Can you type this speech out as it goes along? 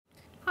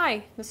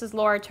Hi, this is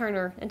Laura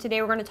Turner, and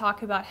today we're going to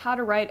talk about how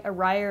to write a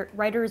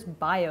writer's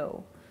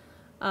bio.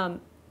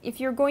 If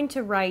you're going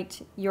to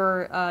write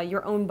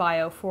your own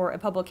bio for a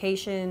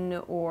publication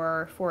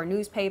or for a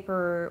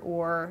newspaper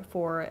or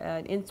for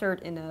an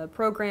insert in a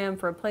program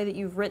for a play that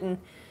you've written,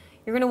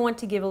 you're going to want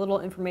to give a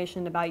little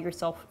information about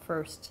yourself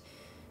first.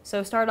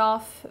 So start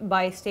off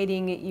by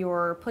stating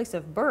your place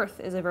of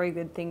birth is a very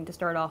good thing to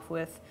start off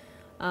with.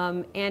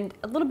 And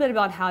a little bit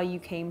about how you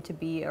came to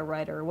be a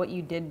writer, what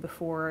you did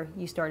before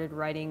you started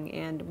writing,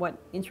 and what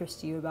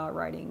interests you about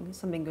writing.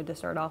 Something good to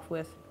start off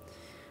with.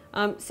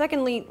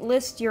 Secondly,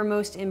 list your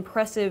most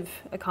impressive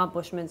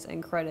accomplishments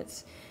and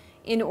credits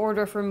in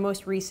order from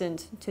most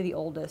recent to the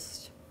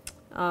oldest.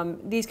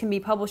 These can be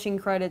publishing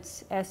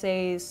credits,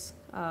 essays,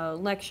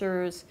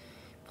 lectures,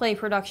 play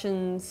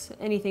productions,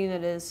 anything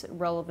that is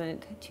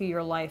relevant to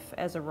your life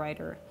as a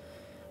writer,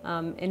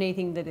 and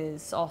anything that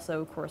is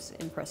also, of course,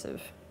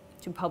 impressive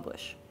to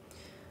publish.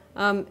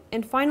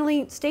 And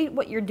finally, state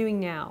what you're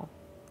doing now,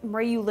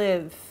 where you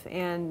live,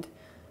 and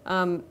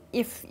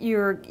if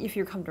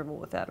you're comfortable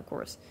with that, of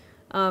course,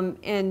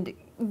 and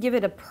give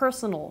it a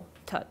personal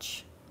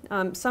touch.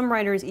 Some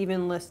writers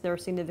even list their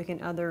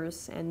significant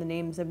others and the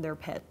names of their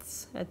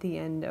pets at the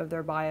end of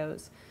their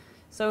bios.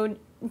 So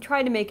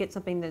try to make it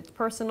something that's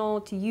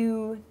personal to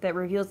you, that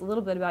reveals a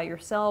little bit about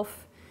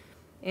yourself,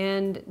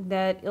 and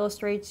that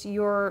illustrates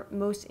your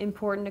most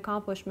important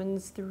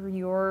accomplishments through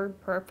your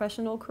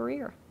professional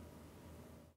career.